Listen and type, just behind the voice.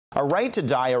A Right to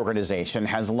Die organization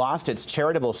has lost its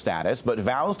charitable status but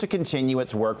vows to continue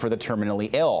its work for the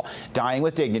terminally ill. Dying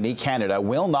with Dignity Canada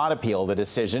will not appeal the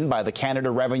decision by the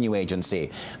Canada Revenue Agency.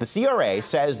 The CRA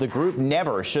says the group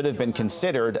never should have been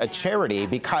considered a charity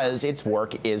because its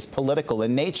work is political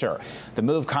in nature. The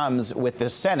move comes with the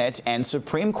Senate and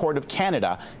Supreme Court of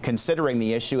Canada considering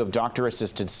the issue of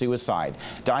doctor-assisted suicide.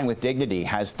 Dying with Dignity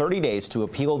has 30 days to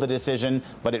appeal the decision,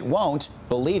 but it won't,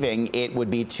 believing it would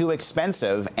be too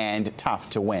expensive and tough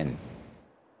to win.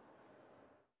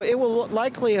 It will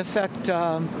likely affect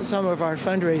some of our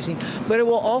fundraising, but it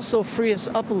will also free us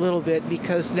up a little bit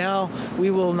because now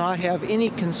we will not have any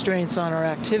constraints on our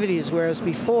activities, whereas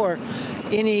before,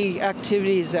 any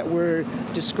activities that were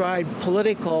described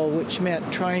political, which meant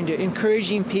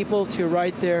encouraging people to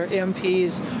write their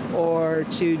MPs or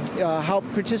to help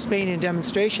participate in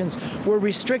demonstrations, were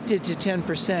restricted to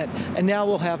 10%, and now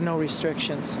we'll have no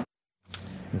restrictions.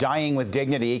 Dying with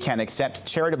Dignity can accept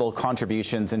charitable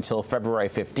contributions until February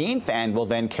 15th and will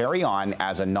then carry on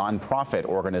as a nonprofit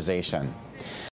organization.